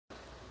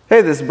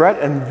Hey, this is Brett,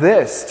 and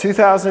this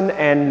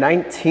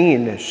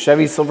 2019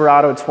 Chevy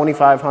Silverado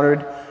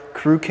 2500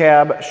 Crew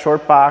Cab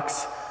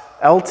Shortbox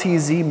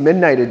LTZ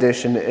Midnight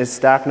Edition is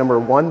stock number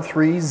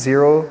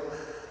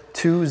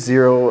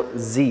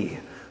 13020Z.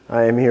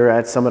 I am here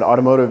at Summit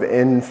Automotive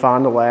in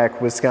Fond du Lac,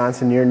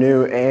 Wisconsin, your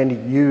new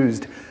and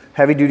used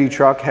heavy-duty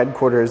truck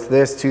headquarters.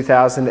 This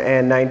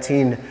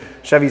 2019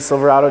 Chevy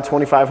Silverado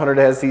 2500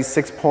 has the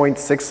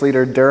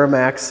 6.6-liter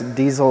Duramax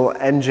diesel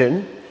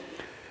engine.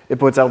 It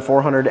puts out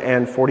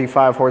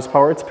 445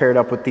 horsepower. It's paired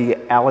up with the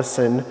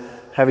Allison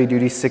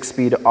heavy-duty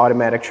 6-speed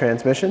automatic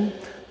transmission.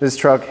 This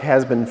truck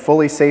has been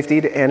fully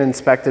safetied and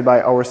inspected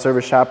by our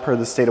service shop per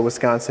the state of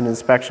Wisconsin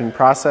inspection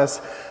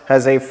process.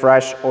 Has a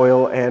fresh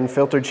oil and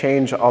filter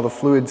change. All the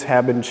fluids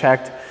have been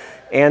checked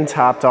and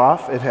topped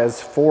off. It has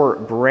 4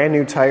 brand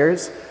new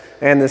tires,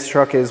 and this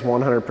truck is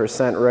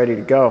 100% ready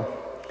to go.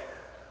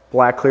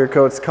 Black clear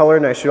coat's color,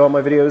 and I shoot all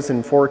my videos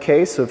in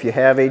 4K, so if you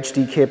have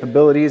HD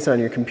capabilities on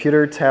your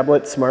computer,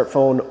 tablet,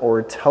 smartphone,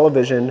 or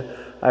television,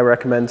 I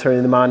recommend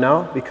turning them on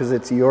now because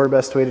it's your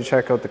best way to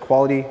check out the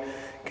quality,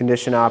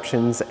 condition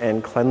options,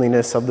 and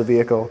cleanliness of the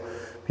vehicle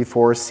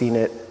before seeing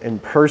it in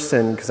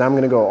person, because I'm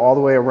going to go all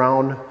the way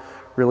around,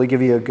 really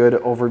give you a good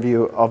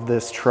overview of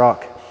this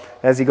truck.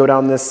 As you go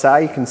down this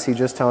side, you can see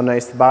just how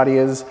nice the body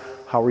is,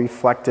 how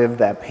reflective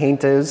that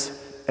paint is.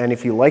 And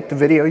if you like the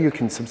video, you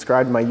can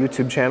subscribe to my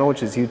YouTube channel,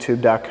 which is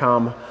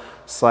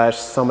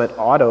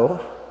youtube.com/summitauto.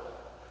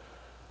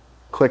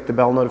 Click the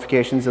bell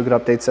notifications. You'll get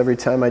updates every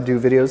time I do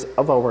videos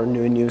of our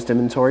new and used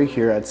inventory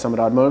here at Summit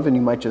Automotive, and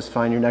you might just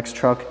find your next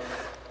truck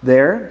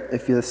there.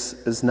 If this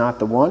is not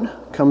the one,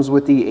 comes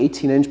with the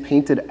 18-inch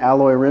painted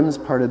alloy rims,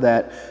 part of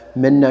that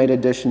Midnight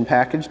Edition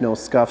package. No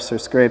scuffs or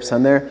scrapes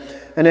on there.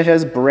 And it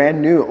has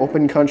brand new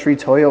open country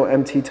Toyo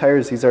MT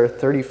tires. These are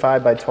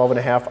 35 by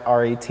 12.5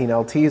 R18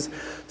 LTs.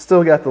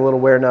 Still got the little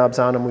wear knobs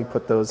on them. We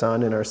put those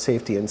on in our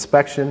safety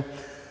inspection,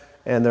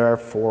 and there are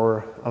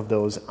 4 of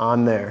those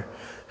on there.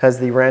 Has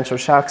the Rancho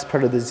shocks,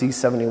 part of the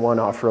Z71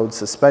 off-road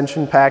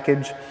suspension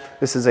package.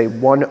 This is a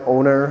one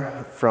owner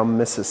from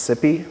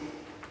Mississippi.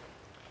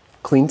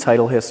 Clean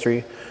title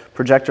history.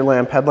 Projector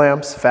lamp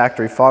headlamps,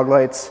 factory fog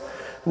lights,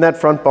 and that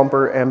front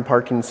bumper and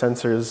parking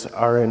sensors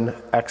are in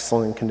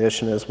excellent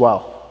condition as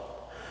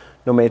well.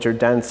 No major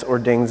dents or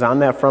dings on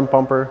that front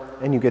bumper,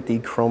 and you get the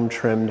chrome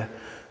trimmed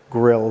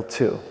grille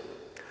too.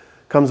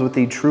 Comes with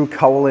the true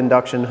Cowl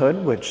induction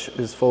hood, which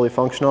is fully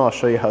functional. I'll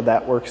show you how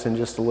that works in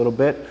just a little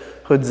bit.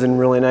 Hood's in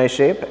really nice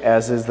shape,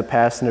 as is the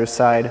passenger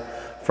side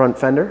front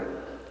fender.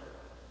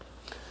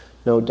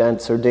 No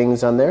dents or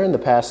dings on there, and the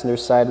passenger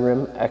side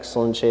rim,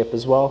 excellent shape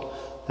as well.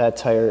 That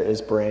tire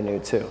is brand new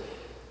too.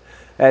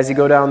 As you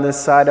go down this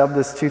side of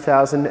this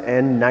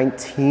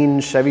 2019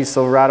 Chevy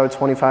Silverado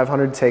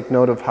 2500, take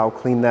note of how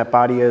clean that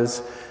body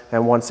is,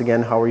 and once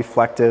again, how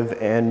reflective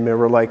and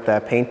mirror-like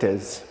that paint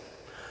is.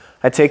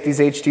 I take these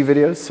HD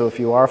videos, so if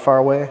you are far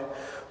away,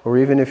 or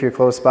even if you're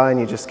close by and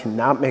you just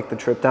cannot make the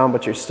trip down,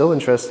 but you're still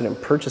interested in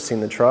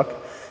purchasing the truck,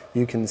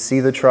 you can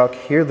see the truck,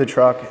 hear the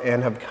truck,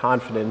 and have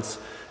confidence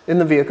in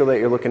the vehicle that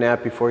you're looking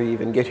at before you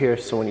even get here.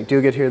 So when you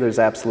do get here, there's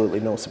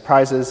absolutely no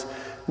surprises,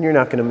 and you're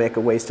not going to make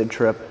a wasted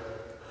trip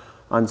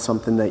on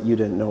something that you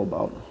didn't know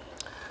about.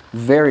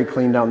 Very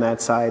clean down that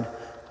side.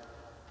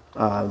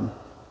 And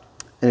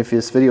if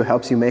this video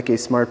helps you make a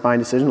smart buying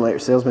decision, let your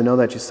salesman know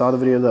that you saw the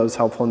video that was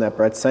helpful and that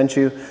Brett sent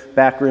you.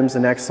 Back rim's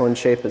in excellent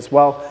shape as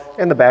well,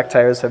 and the back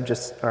tires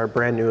are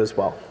brand new as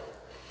well.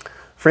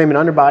 Frame and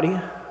underbody,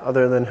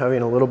 other than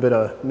having a little bit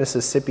of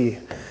Mississippi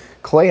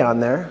clay on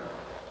there,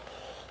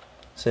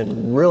 it's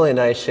in really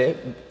nice shape.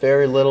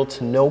 Very little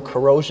to no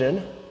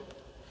corrosion.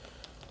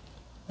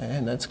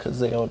 And that's because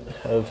they don't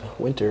have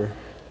winter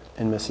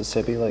in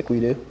Mississippi like we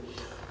do.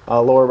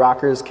 Lower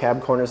rockers,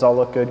 cab corners all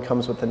look good.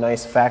 Comes with a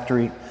nice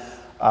factory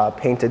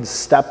painted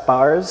step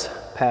bars.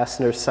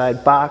 Passenger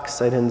side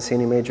box. I didn't see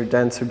any major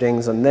dents or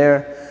dings on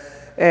there.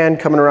 And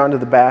coming around to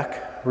the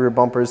back, rear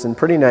bumper's in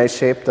pretty nice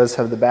shape. Does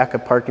have the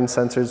backup parking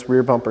sensors,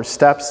 rear bumper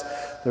steps.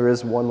 There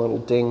is one little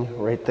ding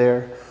right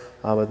there,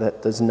 but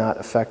that does not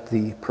affect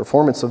the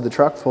performance of the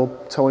truck. Full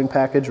towing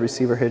package,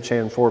 receiver hitch,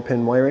 and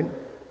 4-pin wiring.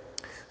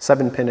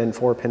 7-pin and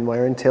 4-pin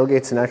wiring.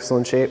 Tailgate's in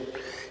excellent shape.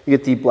 You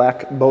get the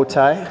black bow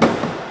tie,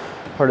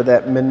 part of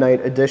that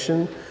Midnight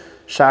Edition.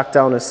 Shock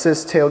down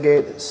assist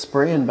tailgate,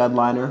 spray and bed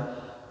liner,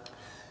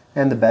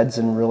 and the bed's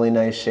in really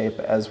nice shape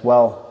as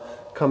well.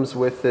 Comes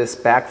with this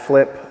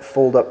Bak-Flip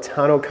fold-up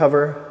tonneau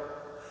cover.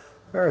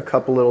 There are a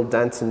couple little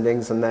dents and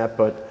dings on that,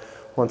 but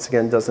once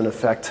again doesn't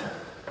affect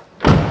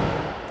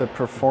the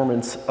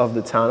performance of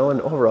the tonneau,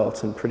 and overall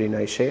it's in pretty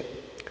nice shape.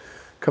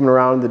 Coming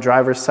around the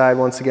driver's side,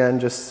 once again,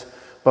 just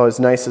about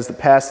as nice as the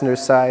passenger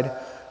side.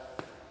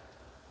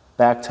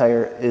 Back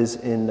tire is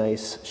in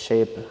nice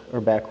shape, or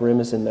back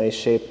rim is in nice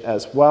shape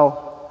as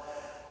well.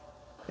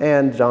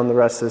 And down the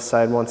rest of the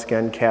side, once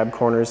again, cab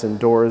corners and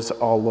doors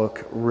all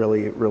look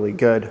really, really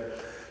good.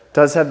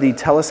 Does have the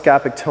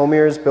telescopic tow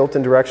mirrors,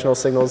 built-in directional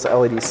signals,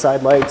 LED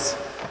side lights.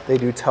 They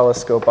do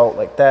telescope out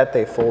like that.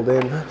 They fold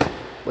in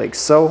like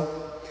so.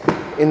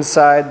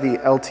 Inside, the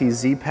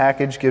LTZ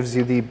package gives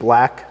you the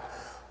black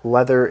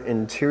leather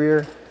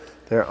interior.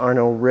 There are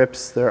no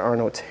rips, there are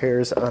no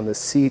tears on the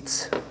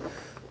seats.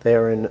 They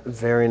are in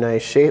very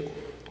nice shape.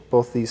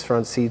 Both these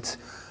front seats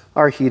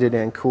are heated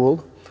and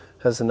cooled.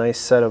 Has a nice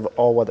set of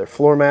all-weather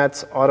floor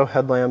mats, auto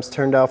headlamps,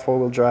 turned out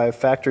four-wheel drive,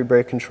 factory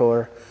brake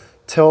controller,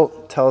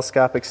 tilt,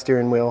 telescopic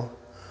steering wheel,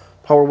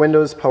 power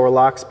windows, power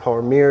locks,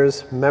 power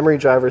mirrors, memory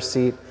driver's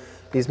seat.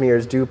 These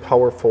mirrors do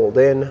power fold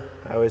in.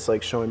 I always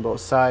like showing both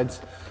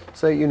sides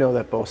so that you know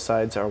that both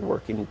sides are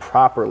working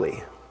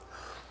properly.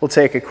 We'll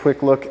take a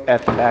quick look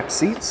at the back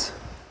seats.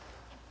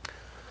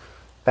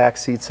 Back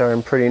seats are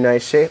in pretty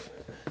nice shape.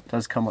 It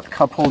does come with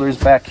cup holders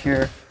back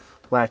here.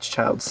 Latch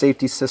child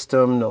safety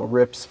system, no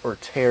rips or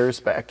tears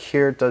back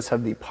here. It does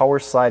have the power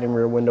sliding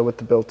rear window with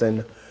the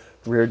built-in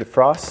rear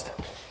defrost.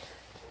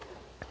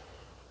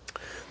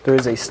 There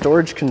is a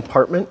storage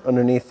compartment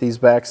underneath these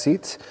back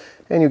seats,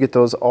 and you get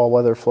those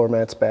all-weather floor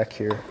mats back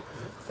here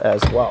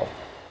as well.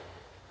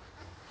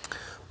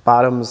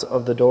 Bottoms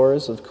of the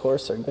doors, of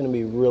course, are going to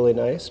be really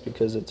nice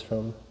because it's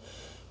from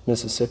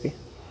Mississippi.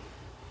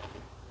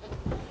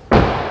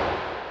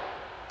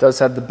 Does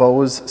have the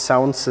Bose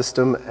sound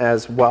system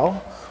as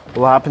well.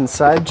 We'll hop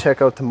inside,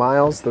 check out the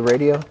miles, the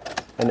radio,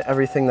 and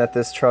everything that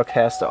this truck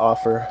has to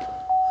offer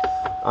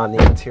on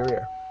the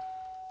interior.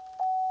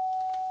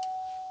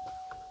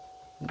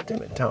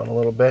 Dim it down a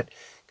little bit.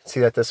 You can see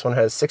that this one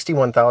has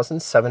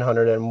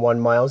 61,701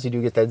 miles. You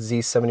do get that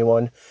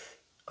Z71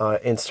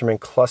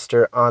 instrument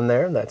cluster on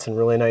there. That's in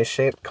really nice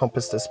shape.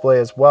 Compass display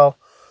as well.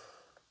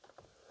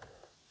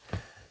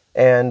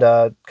 And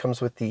comes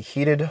with the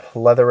heated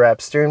leather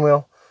wrap steering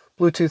wheel,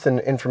 Bluetooth and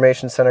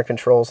information center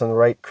controls on the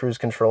right, cruise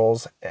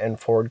controls and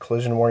forward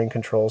collision warning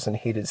controls, and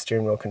heated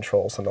steering wheel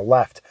controls on the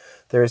left.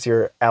 There's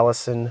your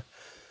Allison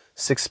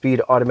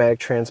 6-speed automatic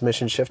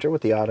transmission shifter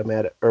with the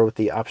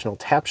optional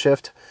tap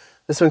shift.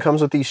 This one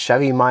comes with the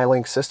Chevy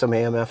MyLink system,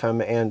 AM,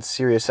 FM, and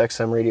Sirius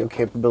XM radio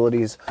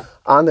capabilities.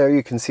 On there,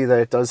 you can see that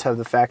it does have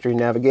the factory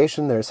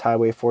navigation. There's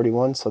Highway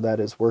 41, so that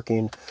is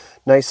working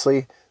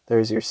nicely.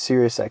 There's your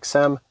Sirius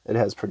XM. It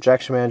has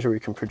projection manager where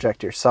you can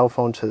project your cell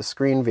phone to the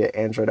screen via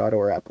Android Auto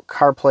or Apple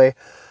CarPlay.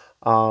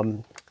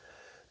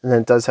 And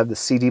then it does have the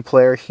CD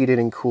player, heated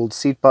and cooled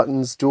seat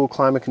buttons, dual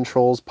climate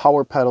controls,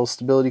 power pedals,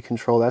 stability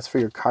control. That's for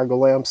your cargo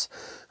lamps.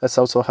 That's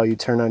also how you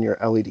turn on your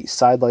LED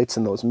side lights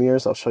in those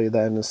mirrors. I'll show you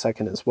that in a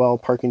second as well.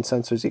 Parking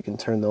sensors, you can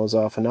turn those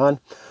off and on.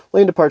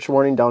 Lane departure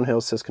warning, downhill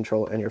assist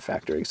control, and your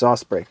factory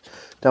exhaust brake.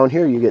 Down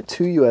here you get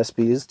two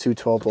USBs, two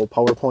 12-volt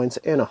power points,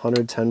 and a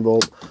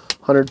 110-volt,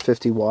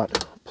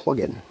 150-watt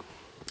plug-in.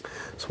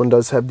 This one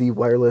does have the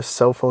wireless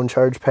cell phone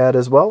charge pad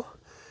as well.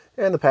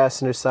 And the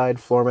passenger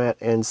side floor mat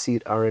and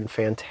seat are in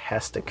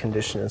fantastic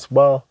condition as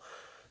well.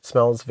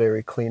 Smells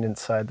very clean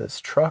inside this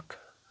truck.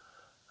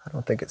 I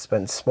don't think it's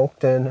been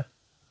smoked in.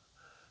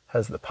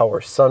 Has the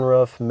power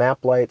sunroof,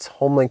 map lights,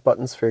 home link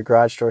buttons for your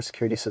garage door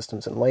security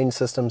systems and lane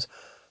systems,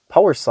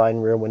 power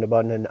sliding rear window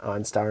button, and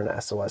OnStar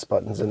and SOS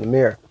buttons in the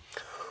mirror.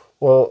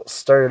 We'll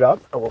start it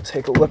up and we'll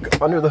take a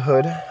look under the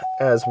hood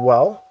as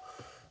well.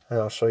 And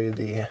I'll show you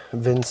the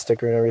VIN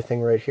sticker and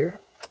everything right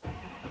here.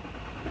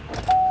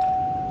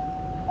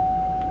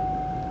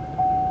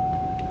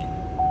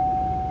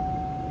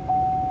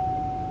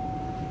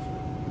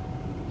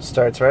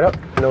 Starts right up,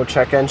 no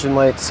check engine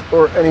lights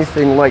or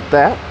anything like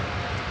that.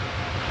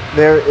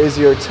 There is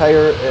your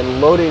tire and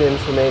loading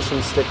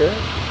information sticker,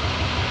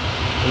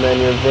 and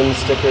then your VIN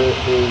sticker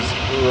is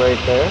right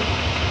there.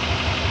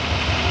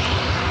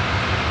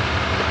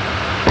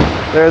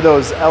 There are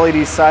those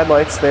LED side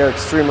lights. They are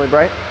extremely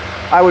bright.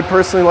 I would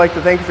personally like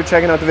to thank you for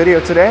checking out the video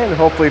today, and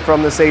hopefully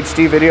from this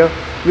HD video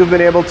you've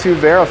been able to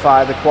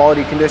verify the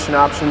quality, condition,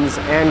 options,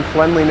 and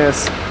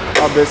cleanliness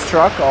of this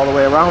truck all the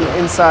way around,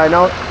 inside and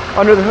out.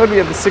 Under the hood, we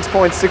have the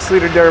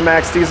 6.6-liter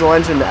Duramax diesel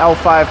engine, the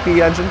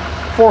L5P engine,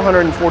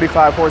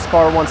 445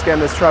 horsepower. Once again,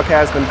 this truck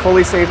has been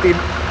fully safetied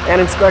and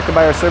inspected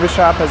by our service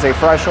shop, has a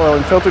fresh oil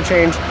and filter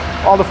change.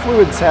 All the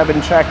fluids have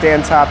been checked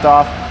and topped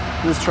off.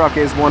 This truck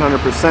is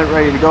 100%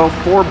 ready to go.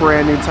 4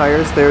 brand new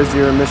tires. There's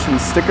your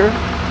emissions sticker.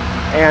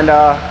 And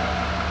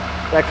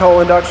that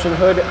Cowl induction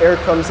hood, air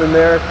comes in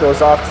there,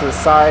 goes off to the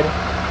side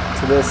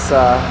to this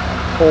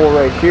hole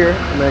right here,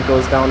 and then it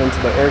goes down into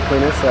the air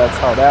cleaner, so that's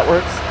how that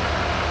works.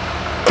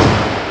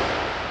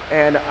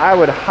 And I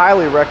would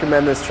highly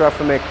recommend this truck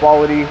from a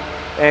quality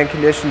and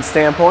condition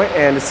standpoint.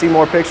 And to see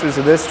more pictures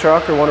of this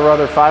truck or one of our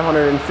other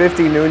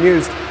 550 new and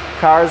used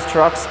cars,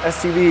 trucks,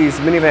 SUVs,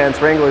 minivans,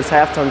 Wranglers,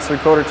 half tons,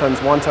 3/4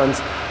 tons, 1 tons,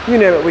 you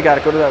name it, we got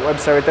it. Go to that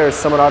website right there,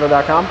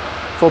 summitauto.com.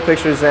 Full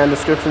pictures and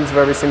descriptions of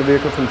every single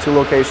vehicle from 2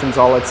 locations,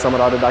 all at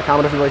summitauto.com.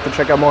 And if you'd like to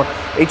check out more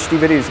HD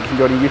videos, you can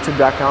go to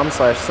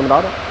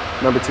youtube.com/summitauto.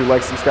 Remember to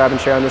like, subscribe, and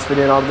share on this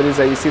video and all the videos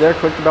that you see there.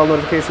 Click the bell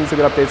notifications to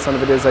get updates on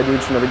the videos I do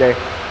each and every day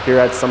here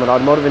at Summit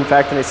Automotive. In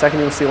fact, in a second,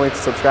 you'll see a link to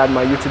subscribe to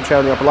my YouTube channel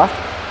in the upper left.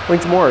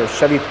 Link to more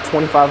Chevy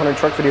 2500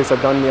 truck videos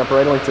I've done in the upper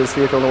right. A link to this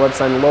vehicle on the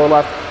website in the lower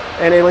left.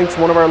 And a link to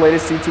one of our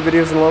latest YouTube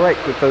videos in the lower right.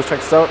 Click those, check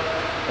us out.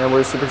 And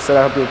we're super excited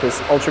to help you with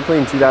this ultra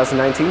clean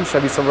 2019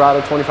 Chevy Silverado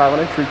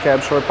 2500 Crew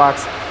Cab Short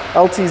Box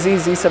LTZ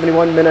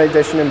Z71 Midnight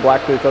Edition in black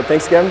clear coat.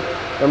 Thanks again.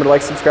 Remember to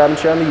like, subscribe, and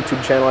share on the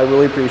YouTube channel. I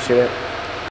really appreciate it.